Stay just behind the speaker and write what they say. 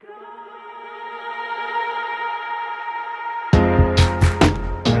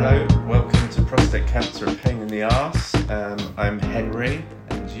prostate cancer a pain in the arse. I'm Henry,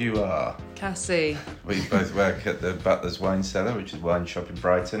 and you are? Cassie. We both work at the Butler's Wine Cellar, which is a wine shop in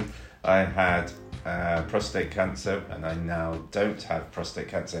Brighton. I had prostate cancer, and I now don't have prostate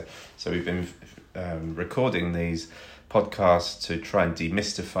cancer. So we've been recording these podcasts to try and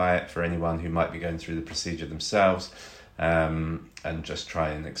demystify it for anyone who might be going through the procedure themselves, and just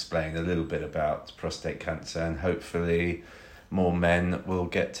try and explain a little bit about prostate cancer, and hopefully more men will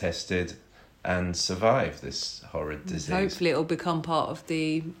get tested and survive this horrid disease. Hopefully it'll become part of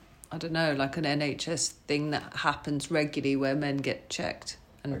the, I don't know, like an NHS thing that happens regularly where men get checked.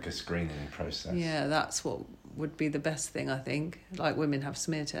 And like a screening process. Yeah, that's what would be the best thing, I think. Like women have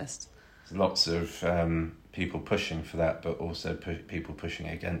smear tests. There's lots of people pushing for that, but also people pushing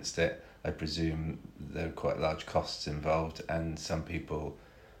against it. I presume there are quite large costs involved, and some people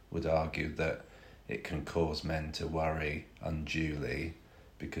would argue that it can cause men to worry unduly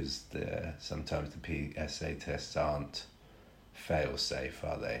because sometimes the PSA tests aren't fail-safe,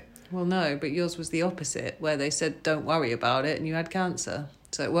 are they? Well, no, but yours was the opposite, where they said don't worry about it and you had cancer.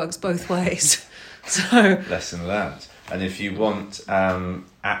 So it works both ways. So lesson learned. And if you want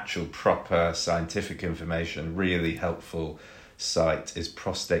actual proper scientific information, really helpful site is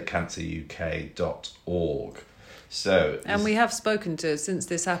prostatecanceruk.org. And we have spoken to, since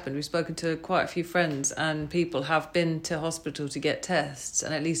this happened, we've spoken to quite a few friends, and people have been to hospital to get tests,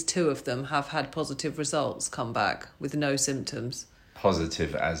 and at least 2 of them have had positive results come back with no symptoms.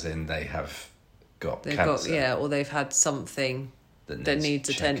 Positive as in they have got cancer. Or they've had something that needs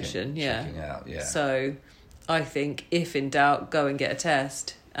attention. Checking out, yeah. So I think if in doubt, go and get a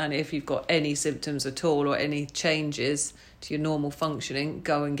test. And if you've got any symptoms at all or any changes to your normal functioning,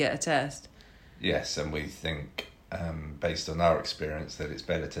 go and get a test. Yes, and we think, based on our experience, that it's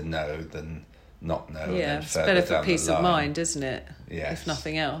better to know than not know. Yeah, it's better for peace of mind, isn't it? Yes. If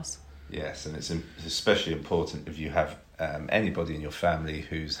nothing else. Yes, and it's especially important if you have anybody in your family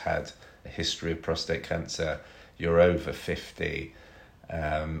who's had a history of prostate cancer. You're over 50,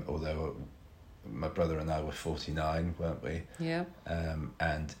 although my brother and I were 49, weren't we? Yeah.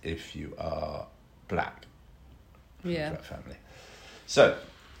 And if you are black, from yeah, that family. So,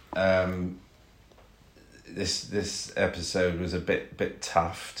 this episode was a bit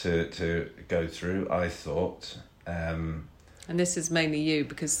tough to go through, I thought. And this is mainly you,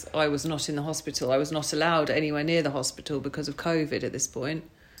 because I was not in the hospital. I was not allowed anywhere near the hospital because of COVID at this point.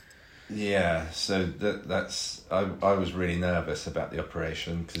 Yeah, so that's I was really nervous about the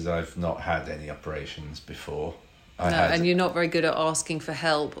operation because I've not had any operations before. And you're not very good at asking for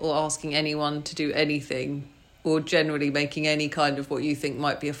help or asking anyone to do anything, or generally making any kind of what you think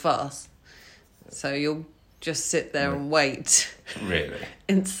might be a fuss. So you'll just sit there and wait. Really?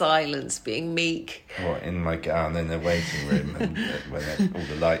 In silence, being meek. Or in my gown in the waiting room and when all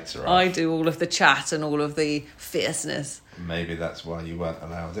the lights are off. I do all of the chat and all of the fierceness. Maybe that's why you weren't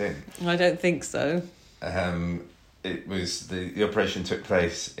allowed in. I don't think so. It was the operation took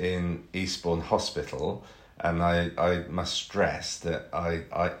place in Eastbourne Hospital, and I must stress that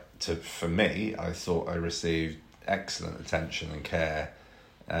for me, I thought I received excellent attention and care.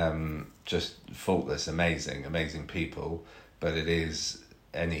 Just faultless, amazing people, but it is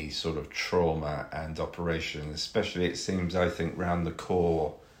any sort of trauma and operation, especially it seems, I think, round the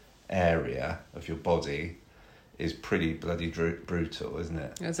core area of your body is pretty bloody brutal, isn't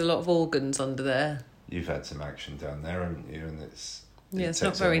it? There's a lot of organs under there. You've had some action down there, haven't you? And it's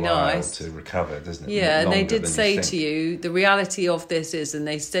not very nice to recover, doesn't it? Yeah, and they did say to you, the reality of this is, and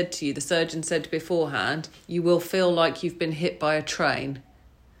they said to you, the surgeon said beforehand, you will feel like you've been hit by a train.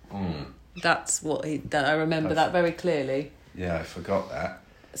 That's what I remember that very clearly. Yeah, I forgot that.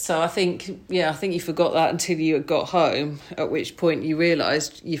 So I think you forgot that until you got home, at which point you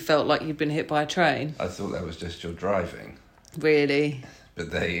realised you felt like you'd been hit by a train. I thought that was just your driving. Really?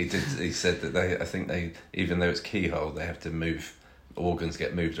 But he said that I think they, even though it's keyhole, they have to move, organs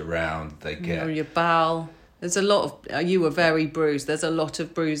get moved around, they get... your bowel. There's a lot of... You were very bruised. There's a lot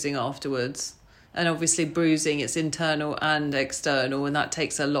of bruising afterwards. And obviously bruising, it's internal and external, and that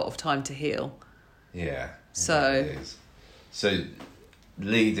takes a lot of time to heal. Yeah. So... It is. So,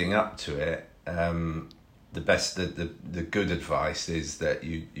 leading up to it, the good advice is that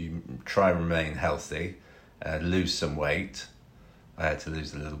you try and remain healthy, lose some weight. I had to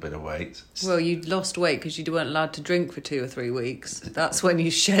lose a little bit of weight. Well, you lost weight because you weren't allowed to drink for 2 or 3 weeks. That's when you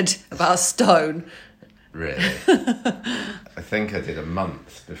shed about a stone. Really? I think I did a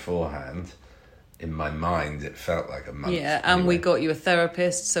month beforehand. In my mind, it felt like a month. Yeah, and we got you a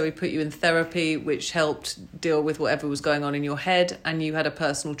therapist, so we put you in therapy, which helped deal with whatever was going on in your head, and you had a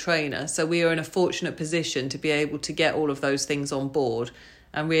personal trainer. So we are in a fortunate position to be able to get all of those things on board.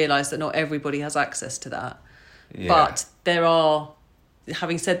 and realise that not everybody has access to that. Yeah. But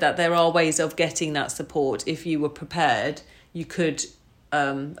having said that, there are ways of getting that support. If you were prepared, you could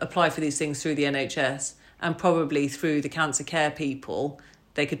apply for these things through the NHS, and probably through the cancer care people,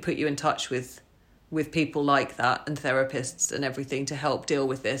 they could put you in touch with people like that and therapists and everything to help deal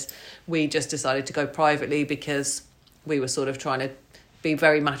with this. We just decided to go privately because we were sort of trying to be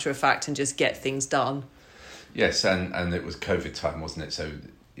very matter of fact and just get things done. Yes, and it was COVID time, wasn't it? So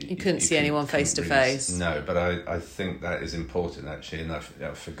you couldn't see anyone face to face. No, but I think that is important actually, and I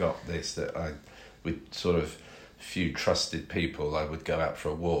forgot this, that with sort of few trusted people, I would go out for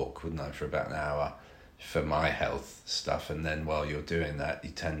a walk, wouldn't I, for about an hour for my health stuff, and then while you're doing that, you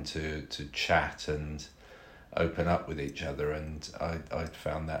tend to chat and open up with each other, and I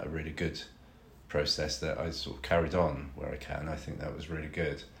found that a really good process that I sort of carried on where I can. I think that was really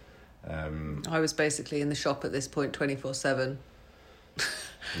good. I was basically in the shop at this point 24/7.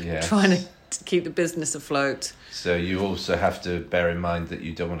 Yes. Trying to keep the business afloat. So you also have to bear in mind that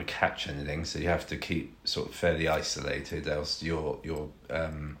you don't want to catch anything, so you have to keep sort of fairly isolated, else your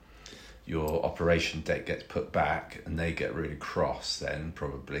operation date gets put back and they get really cross then,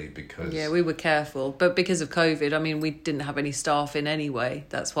 probably, because... Yeah, we were careful. But because of COVID, I mean, we didn't have any staff in anyway.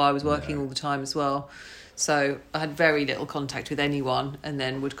 That's why I was working all the time as well. So I had very little contact with anyone, and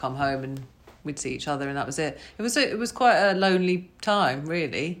then would come home and we'd see each other, and that was it. It was quite a lonely time,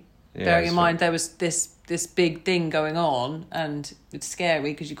 really. Yeah, bearing in mind there was this big thing going on, and it's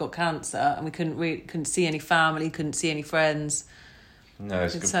scary because you got cancer, and we couldn't see any family, couldn't see any friends. No,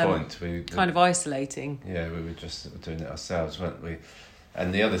 it's a good point. Kind of isolating. Yeah, we were just doing it ourselves, weren't we?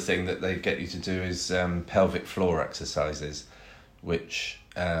 And the other thing that they get you to do is pelvic floor exercises, which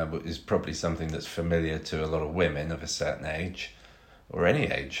is probably something that's familiar to a lot of women of a certain age, or any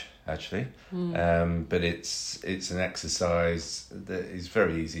age, actually. But it's an exercise that is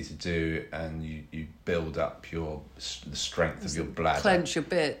very easy to do, and you build up the strength of your bladder. Clench your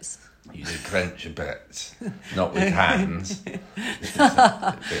bits. You do clench your bits, not with hands,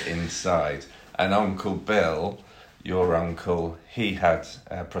 a bit inside. And Uncle Bill, your uncle, he had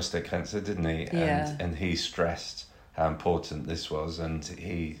prostate cancer, didn't he? Yeah. And he stressed how important this was, and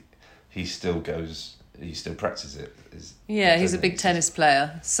he still practices it. Yeah, he's a big tennis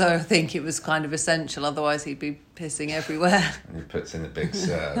player, so I think it was kind of essential, otherwise he'd be pissing everywhere. And he puts in a big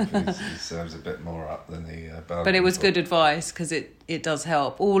serve. He serves a bit more up than the But it was good advice, because it does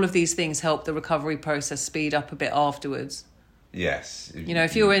help. All of these things help the recovery process speed up a bit afterwards. Yes.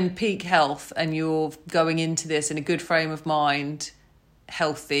 If you're in peak health and you're going into this in a good frame of mind,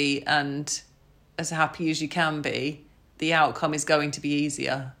 healthy and as happy as you can be, the outcome is going to be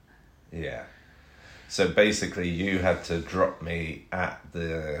easier. Yeah. So basically you had to drop me at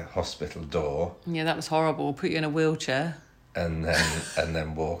the hospital door. Yeah, that was horrible. Put you in a wheelchair. And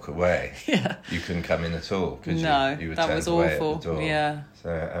then walk away. Yeah. You couldn't come in at all because you were that turned was away awful. At the door. Yeah.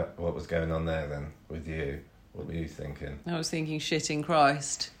 So what was going on there then with you? What were you thinking? I was thinking, shit in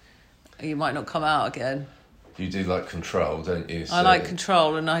Christ, you might not come out again. You do like control, don't you? I like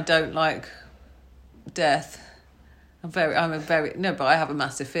control, and I don't like death. But I have a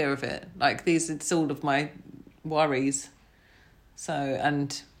massive fear of it. Like it's all of my worries. So,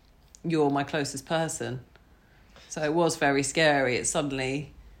 and you're my closest person. So it was very scary. It's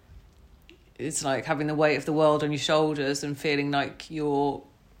like having the weight of the world on your shoulders and feeling like your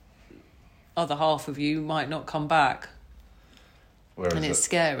other half of you might not come back. And it's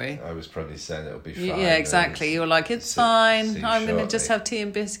scary. I was probably saying it'll be fine. Yeah, exactly. You're like, it's fine. I'm going to just have tea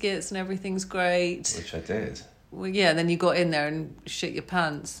and biscuits and everything's great. Which I did. Well, yeah, then you got in there and shit your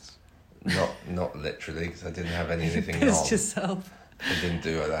pants. Not literally, because I didn't have anything on. Pissed yourself. I didn't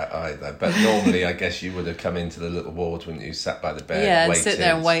do that either. But normally, I guess you would have come into the little ward, wouldn't you? Sat by the bed, yeah, and sit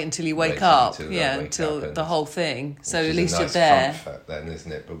there and wait until you wake up. Until the whole thing. So at least you're there. Comfort then,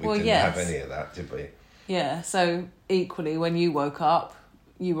 isn't it? But we didn't have any of that, did we? Yeah. So equally, when you woke up,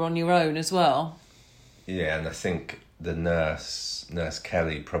 you were on your own as well. Yeah, and I think the Nurse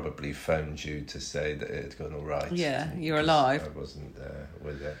Kelly probably phoned you to say that it had gone all right. Yeah, you're alive. I wasn't there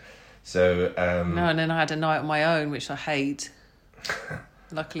with it. So no, and then I had a night on my own, which I hate.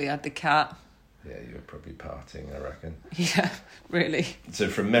 Luckily, I had the cat. Yeah, you were probably partying, I reckon. Yeah, really. So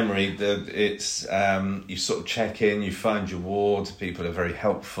from memory, it's you sort of check in, you find your ward, people are very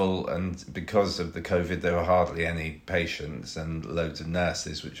helpful, and because of the COVID, there were hardly any patients and loads of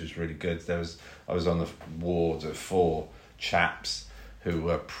nurses, which was really good. I was on the ward of 4 chaps who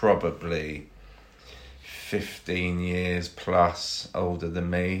were probably 15 years plus older than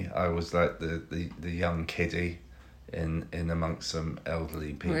me. I was like the young kiddie in amongst some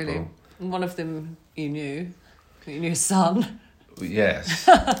elderly people. Really? One of them you knew his son. Yes,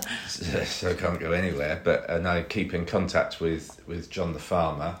 so I can't go anywhere. And I keep in contact with John the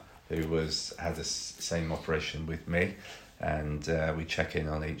farmer, who had the same operation with me, and we check in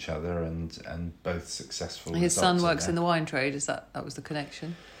on each other, and both successful. His son works in the wine trade. That was the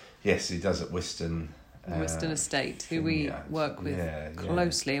connection? Yes, he does at Whiston. Whiston Estate, who we work with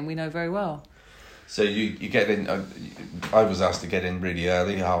closely, and we know very well. So you get in. I was asked to get in really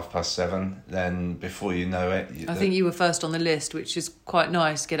early, 7:30. Then before you know it, I think you were first on the list, which is quite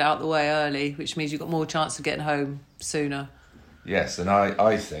nice. Get out the way early, which means you've got more chance of getting home sooner. Yes, and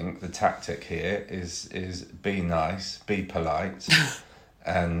I think the tactic here is be nice, be polite,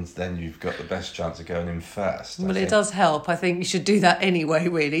 and then you've got the best chance of going in first. Well, it does help. I think you should do that anyway,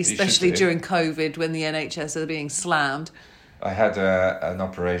 really, especially during COVID when the NHS are being slammed. I had an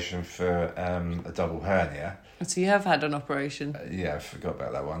operation for a double hernia. So you have had an operation? Yeah, I forgot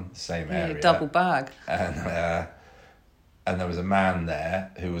about that one. Same area. Double bag. And there was a man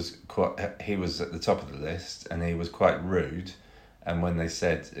there who was he was at the top of the list, and he was quite rude. And when they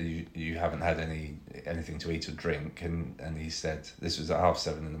said, you haven't had anything to eat or drink, and he said, this was at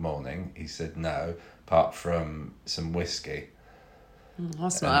 7:30 in the morning, he said no, apart from some whiskey.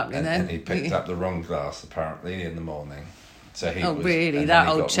 That's not happening then. And he picked up the wrong glass, apparently, in the morning. So really? That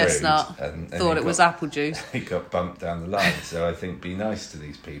old chestnut thought it was apple juice. He got bumped down the line. So I think be nice to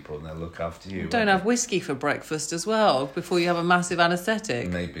these people and they'll look after you. Don't have whiskey for breakfast as well before you have a massive anaesthetic.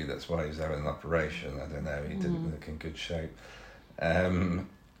 Maybe that's why he was having an operation. I don't know. He didn't look in good shape.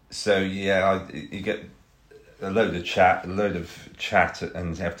 So yeah, you get a load of chat,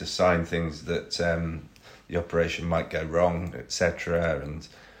 and you have to sign things that the operation might go wrong, etc., and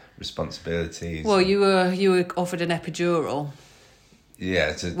responsibilities. Well, you were offered an epidural.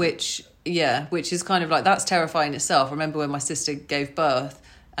 Yeah. Which is kind of like, that's terrifying itself. I remember when my sister gave birth,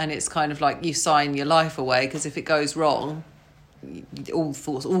 and it's kind of like you sign your life away, because if it goes wrong, all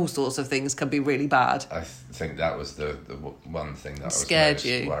sorts of things can be really bad. I think that was the one thing that I was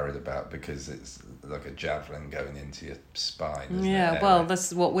most worried about, because it's like a javelin going into your spine. Isn't it? Well,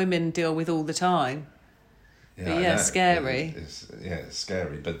 that's what women deal with all the time. Yeah, scary. It's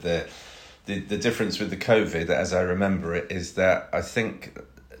scary. But the difference with the COVID, as I remember it, is that I think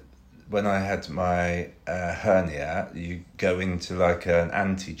when I had my hernia, you go into like an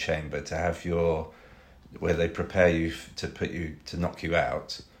antechamber to have where they prepare you to knock you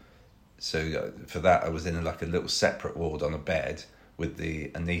out. So for that, I was in like a little separate ward on a bed with the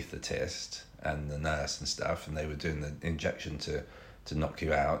anaesthetist and the nurse and stuff, and they were doing the injection to knock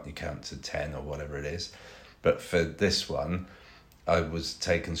you out. You count to 10 or whatever it is. But for this one, I was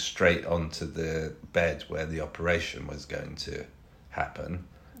taken straight onto the bed where the operation was going to happen.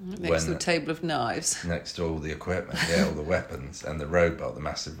 Next to a table of knives. Next to all the equipment, all the weapons, and the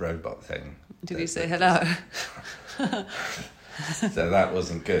massive robot thing. Did you say hello? So that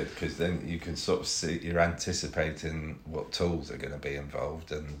wasn't good, because then you can sort of see, you're anticipating what tools are going to be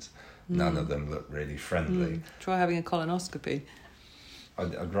involved, and none of them look really friendly. Try having a colonoscopy.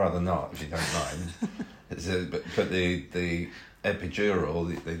 I'd rather not, if you don't mind. But the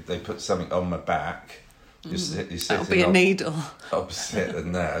epidural, they put something on my back. You're That'll be a needle. Opposite the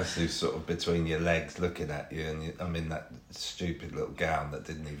nurse, who's sort of between your legs looking at you, and I'm in that stupid little gown that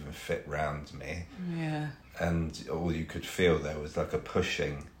didn't even fit round me. Yeah. And all you could feel there was like a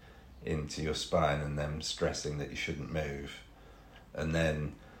pushing into your spine, and them stressing that you shouldn't move. And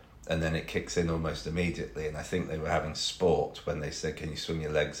then it kicks in almost immediately, and I think they were having sport when they said, can you swing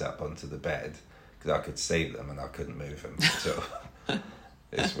your legs up onto the bed? Because I could see them and I couldn't move them. So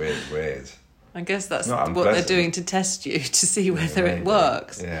it's weird. I guess that's what they're doing to test you, to see whether it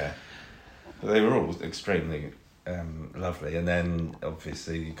works. Yeah. But they were all extremely lovely, and then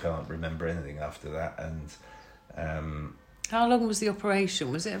obviously you can't remember anything after that. And how long was the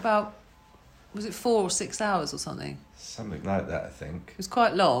operation? Was it 4 or 6 hours or something? Something like that, I think. It was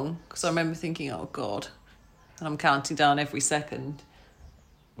quite long, because I remember thinking, oh God, and I'm counting down every second.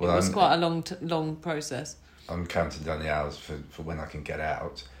 Well, it was quite a long process. I'm counting down the hours for when I can get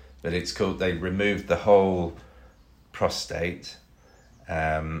out. But it's called, they removed the whole prostate,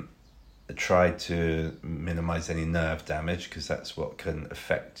 tried to minimise any nerve damage, because that's what can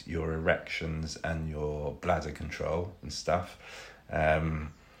affect your erections and your bladder control and stuff.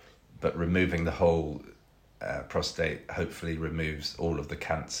 But removing the whole prostate hopefully removes all of the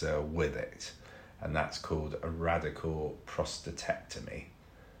cancer with it. And that's called a radical prostatectomy.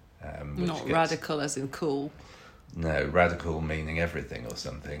 Not radical as in cool. No, radical meaning everything or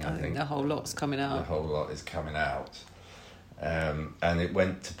something. I think the whole lot's coming out. The whole lot is coming out. And it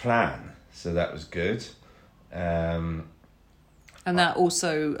went to plan, so that was good. And that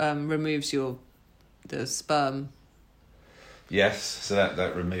also removes the sperm. Yes, so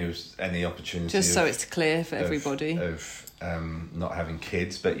that removes any opportunity. Just so it's clear for everybody. Of not having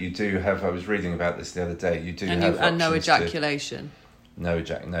kids, but you do have. I was reading about this the other day. You do and no ejaculation. No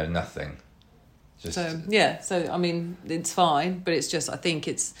nothing. Just so I mean, it's fine, but it's just, I think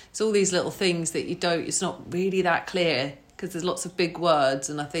it's all these little things that it's not really that clear, because there's lots of big words,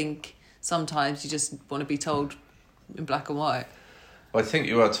 and I think sometimes you just want to be told in black and white. Well, I think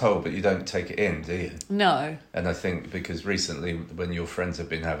you are told, but you don't take it in, do you? No. And I think because recently, when your friends have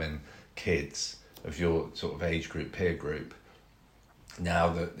been having kids of your sort of age group, peer group, now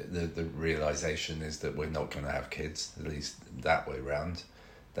the realisation is that we're not going to have kids, at least that way round.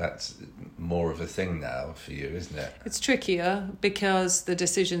 That's more of a thing now for you, isn't it? It's trickier because the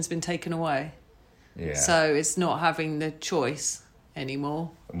decision's been taken away. Yeah. So it's not having the choice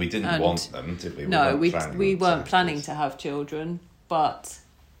anymore. And we didn't want them, did we? No, we weren't planning to have children, but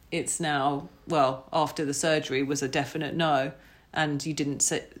it's now, well, after the surgery was a definite no, and you didn't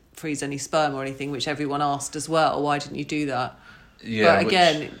freeze any sperm or anything, which everyone asked as well. Why didn't you do that? Yeah. But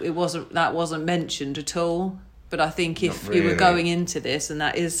again, that wasn't mentioned at all. But I think if you were going into this, and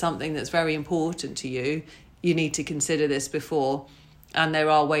that is something that's very important to you, you need to consider this before. And there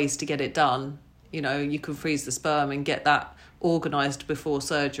are ways to get it done. You know, you can freeze the sperm and get that organised before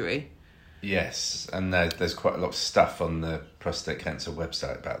surgery. Yes, and there's quite a lot of stuff on the prostate cancer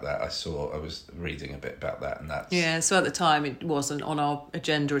website about that. I was reading a bit about that, and that's... Yeah, so at the time it wasn't on our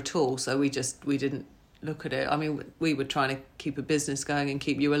agenda at all, so we didn't look at it. I mean, we were trying to keep a business going and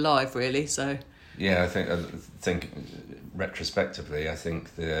keep you alive, really, so... Yeah, I think retrospectively, I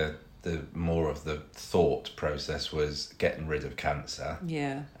think the more of the thought process was getting rid of cancer.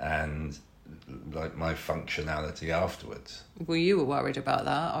 Yeah. And like my functionality afterwards. Well, you were worried about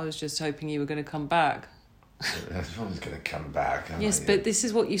that. I was just hoping you were going to come back. I was going to come back. Yes, but this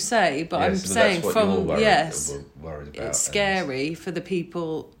is what you say. But I'm saying worried about. It's scary for the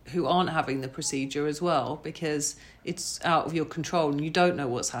people who aren't having the procedure as well, because it's out of your control and you don't know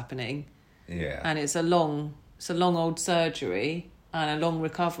what's happening. Yeah. And it's a long old surgery and a long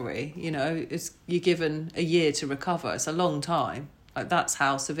recovery. You know, you're given a year to recover. It's a long time. Like, that's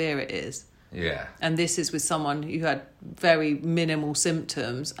how severe it is. Yeah. And this is with someone who had very minimal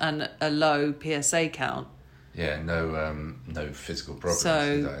symptoms and a low PSA count. Yeah, no physical problems.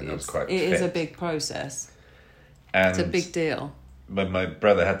 So it is a big process. And it's a big deal. When my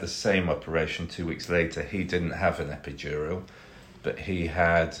brother had the same operation 2 weeks later, he didn't have an epidural, but he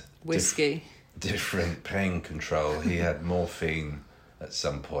had... Whiskey. Different pain control. He had morphine at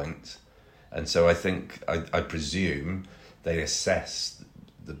some point. And so I think, I presume, they assessed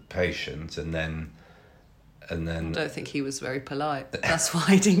the patient and then... I don't think he was very polite. That's why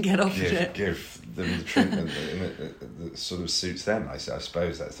he didn't get offered it. Give them the treatment that sort of suits them. I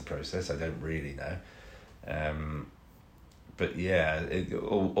suppose that's the process. I don't really know. But yeah, it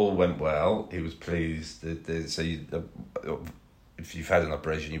all went well. He was pleased. If you've had an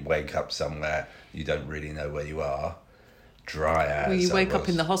operation, you wake up somewhere, you don't really know where you are. Dry as. Well, you wake up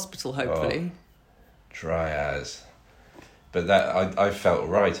in the hospital, hopefully. Dry as. But that I felt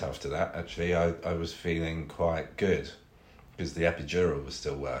right after that, actually. I was feeling quite good because the epidural was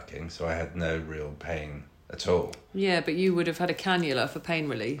still working, so I had no real pain at all. Yeah, but you would have had a cannula for pain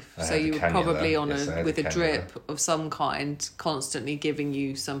relief. So you were probably on with a drip of some kind, constantly giving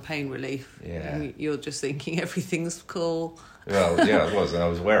you some pain relief. Yeah. And you're just thinking everything's cool. Well, yeah, I was, and I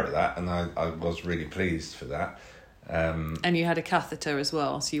was aware of that, and I was really pleased for that. And you had a catheter as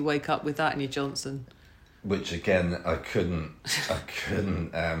well, so you wake up with that in your Johnson. Which again, I couldn't. So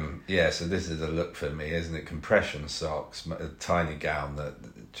this is a look for me, isn't it? Compression socks, a tiny gown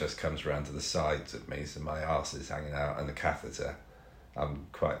that just comes around to the sides of me, so my arse is hanging out, and the catheter. I'm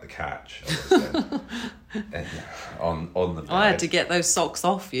quite the catch. on the bed. I had to get those socks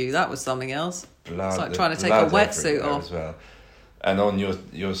off you. That was something else. It's like trying to take a wetsuit off. As well. And on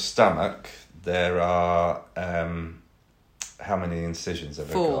your stomach, there are how many incisions have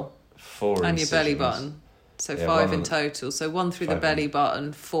I got? 4 and incisions. Your belly button. So 5 in total. So 1 through the belly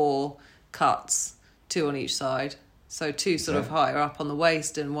button, 4 cuts, 2 on each side. So 2 sort of higher up on the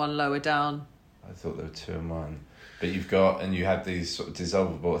waist and 1 lower down. I thought there were 2 and 1. But you have these sort of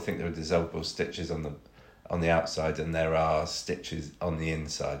dissolvable, I think there are dissolvable stitches on the outside, and there are stitches on the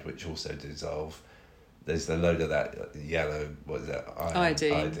inside which also dissolve. There's the load of that yellow, what is it?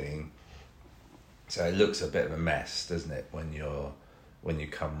 Iodine. So it looks a bit of a mess, doesn't it, when you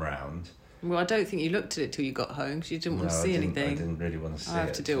come round. Well, I don't think you looked at it till you got home because you didn't want to see anything. I didn't really want to see it. I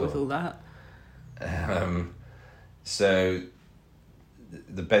have to deal with all that. So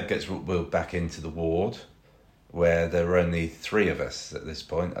the bed gets wheeled back into the ward, where there were only 3 of us at this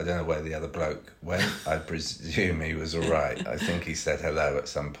point. I don't know where the other bloke went. I presume he was all right. I think he said hello at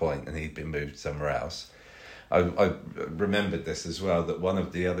some point and he'd been moved somewhere else. I remembered this as well, that one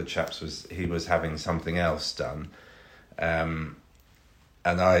of the other chaps was having something else done, and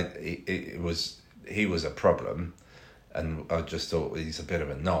he was a problem, and I just thought he's a bit of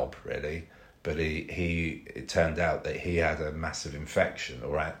a knob, really. But it turned out that he had a massive infection,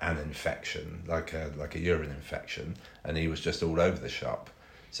 or an infection, like a urine infection, and he was just all over the shop.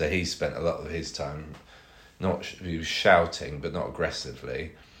 So he spent a lot of his time he was shouting, but not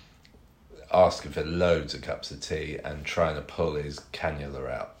aggressively, asking for loads of cups of tea and trying to pull his cannula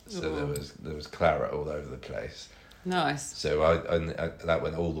out. So there was claret all over the place. Nice. So I that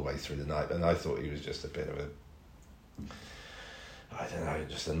went all the way through the night, and I thought he was just a bit of a, I don't know,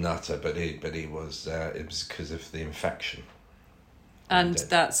 just a nutter, but he was, it was because of the infection. And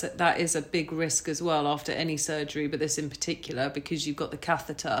that is a big risk as well after any surgery, but this in particular, because you've got the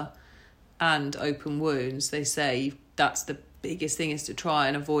catheter and open wounds. They say that's the biggest thing, is to try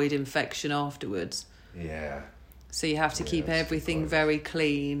and avoid infection afterwards. Yeah. So you have to keep everything very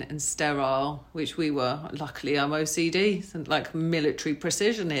clean and sterile, which we were. Luckily, I'm OCD, like military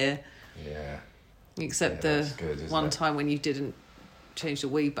precision here. Yeah. Except good, one time when you didn't change the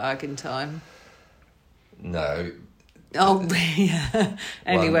wee bag in time. No. Oh, yeah.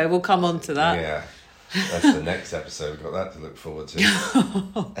 Anyway, we'll come on to that. Yeah. That's the next episode. We've got that to look forward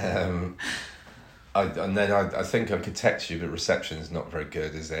to. I think I could text you, but reception is not very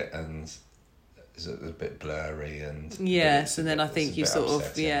good, is it? And it's a bit blurry. And yes, and then I think you sort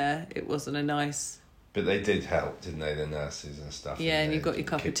upsetting. it wasn't a nice... But they did help, didn't they, the nurses and stuff? Yeah, and you got your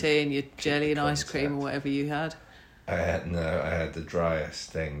cup of tea and your jelly and ice cream or whatever you had. I had the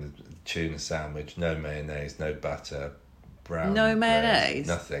driest thing, the tuna sandwich, no mayonnaise, no butter, brown No bread, mayonnaise?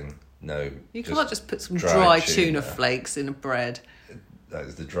 nothing, no. You can't just put some dry tuna flakes in a bread. That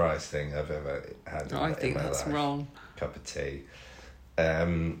was the driest thing I've ever had. I think that's wrong. Cup of tea.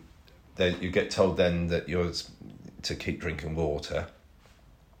 You get told then that you're to keep drinking water,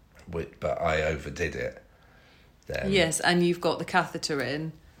 but I overdid it. Then. Yes, and you've got the catheter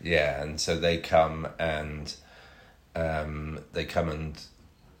in. Yeah, and so they come and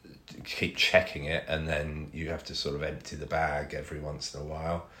keep checking it, and then you have to sort of empty the bag every once in a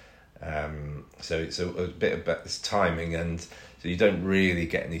while. So it's a bit about this timing, and so you don't really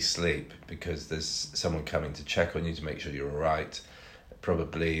get any sleep because there's someone coming to check on you to make sure you're all right.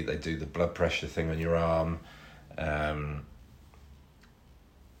 Probably they do the blood pressure thing on your arm.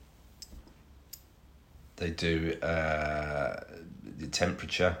 They do the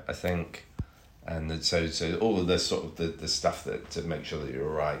temperature, I think. And so all of the sort of the stuff that to make sure that you're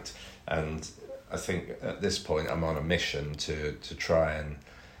all right. And I think at this point I'm on a mission to try and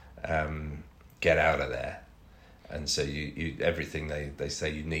get out of there. And so you everything they say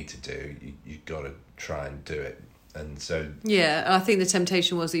you need to do, you've got to try and do it. And so yeah, I think the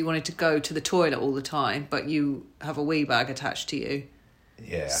temptation was that you wanted to go to the toilet all the time, but you have a wee bag attached to you.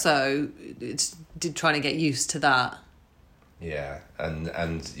 Yeah. So it's trying to get used to that. Yeah,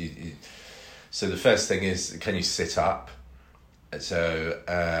 and you so the first thing is, can you sit up? So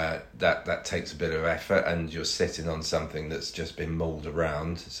that takes a bit of effort, and you're sitting on something that's just been mulled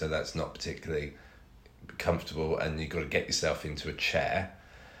around, so that's not particularly comfortable, and you've got to get yourself into a chair.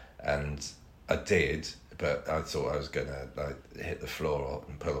 And I did, but I thought I was going to hit the floor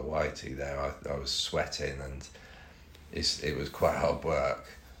and pull a whitey there. I was sweating, and it was quite hard work.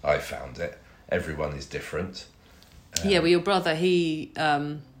 I found it. Everyone is different. Yeah, well, your brother, he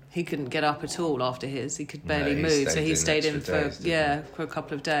couldn't get up at all after his. He could barely move, so he stayed in for a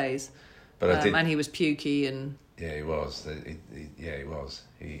couple of days. But and he was pukey and. Yeah, he was. He was.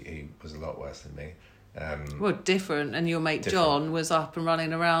 He was a lot worse than me. Well, different. And your mate John was up and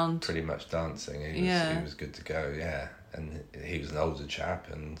running around. Pretty much dancing. He was good to go. Yeah, and he was an older chap,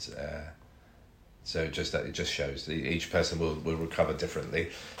 and so it just shows that each person will recover differently.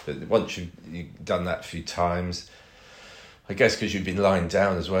 But once you've done that a few times. I guess because you've been lying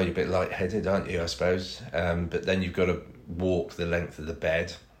down as well, you're a bit lightheaded, aren't you, I suppose? But then you've got to walk the length of the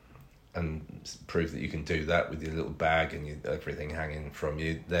bed and prove that you can do that with your little bag and everything hanging from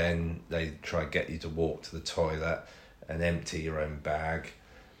you. Then they try and get you to walk to the toilet and empty your own bag.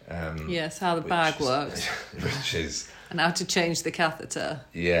 Yes, how the bag works. Which is... And how to change the catheter.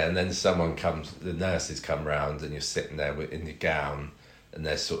 Yeah, and then the nurses come round and you're sitting there in your gown and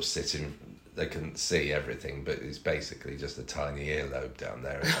they're sort of sitting... They can see everything, but it's basically just a tiny earlobe down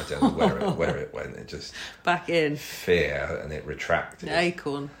there. I don't know where it went. It just back in fear, and it retracted. The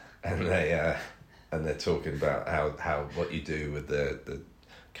acorn. And they're talking about how what you do with the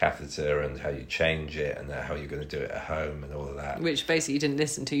catheter and how you change it and how you're going to do it at home and all of that. Which basically you didn't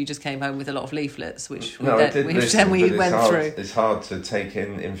listen to. You just came home with a lot of leaflets, which I did listen, we went through. It's hard to take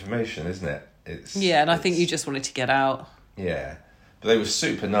in information, isn't it? I think you just wanted to get out. Yeah. But they were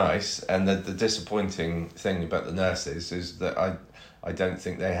super nice, and the disappointing thing about the nurses is that I don't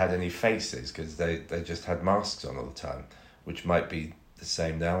think they had any faces, because they just had masks on all the time, which might be the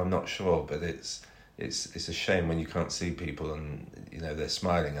same now, I'm not sure, but it's a shame when you can't see people and they're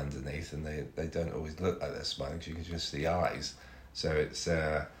smiling underneath, and they don't always look like they're smiling, because you can just see eyes. So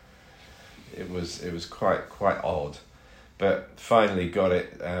it was quite odd, but finally got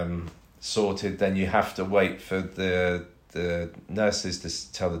it sorted. Then you have to wait for the nurses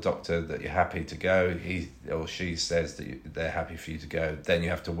to tell the doctor that you're happy to go. He or she says that they're happy for you to go. Then you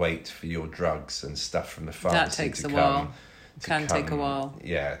have to wait for your drugs and stuff from the pharmacy. That takes a while. Can take a while.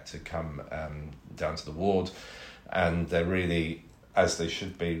 Yeah, to come down to the ward. And they're really, as they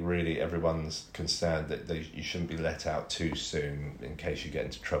should be, really everyone's concerned that you shouldn't be let out too soon in case you get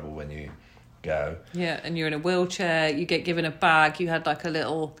into trouble when you go. Yeah, and you're in a wheelchair, you get given a bag. You had like a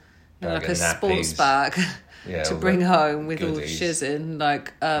little, like a sports bag. Yeah, to bring home with goodies. All shiz in,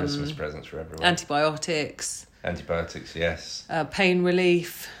 like Christmas presents for everyone. Antibiotics, yes. Pain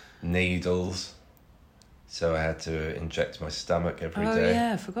relief. Needles. So I had to inject my stomach every day. Oh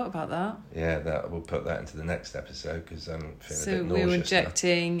yeah, I forgot about that. Yeah, we'll put that into the next episode, because I'm feeling a bit nauseous. So we were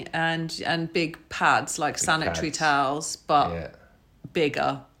injecting and big pads, like big sanitary towels, but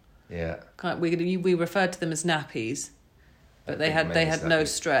bigger. Yeah. We referred to them as nappies, but they had no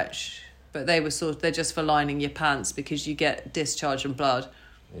stretch. But they're just for lining your pants, because you get discharge and blood.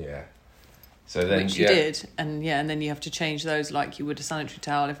 Yeah. So then, which you did, and then you have to change those like you would a sanitary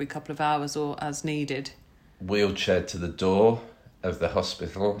towel every couple of hours or as needed. Wheelchair to the door of the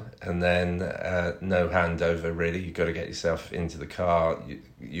hospital, and then no handover really. You got to get yourself into the car.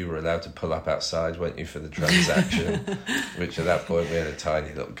 You were allowed to pull up outside, weren't you, for the transaction? Which at that point we had a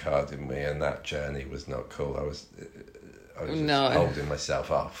tiny little car, didn't we? And that journey was not cool. I was just holding myself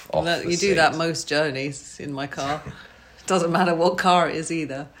off you do that most journeys in my car. Doesn't matter what car it is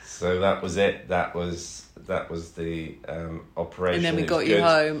either. So that was it. That was the operation. And then we got you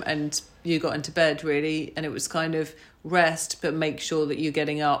home, and you got into bed really, and it was kind of rest, but make sure that you're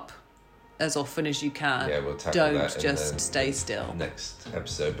getting up as often as you can. Yeah, we'll tackle that. Don't just stay still. Next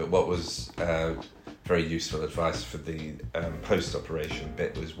episode. But what was very useful advice for the post-operation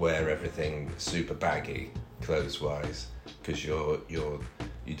bit was wear everything super baggy, clothes-wise, because you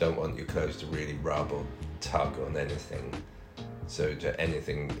don't want your clothes to really rub or tug on anything. So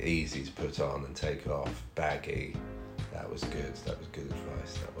anything easy to put on and take off, baggy. That was good. That was good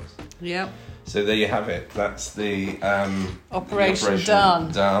advice. That was. Yep. So there you have it. That's the operation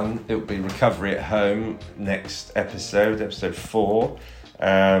done. Done. It will be recovery at home next episode 4.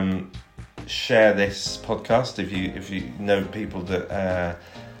 Share this podcast if you know people that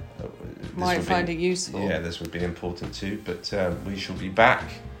might find it useful. Yeah, this would be important too. But we shall be back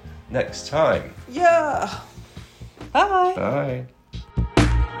next time. Yeah. Bye. Bye.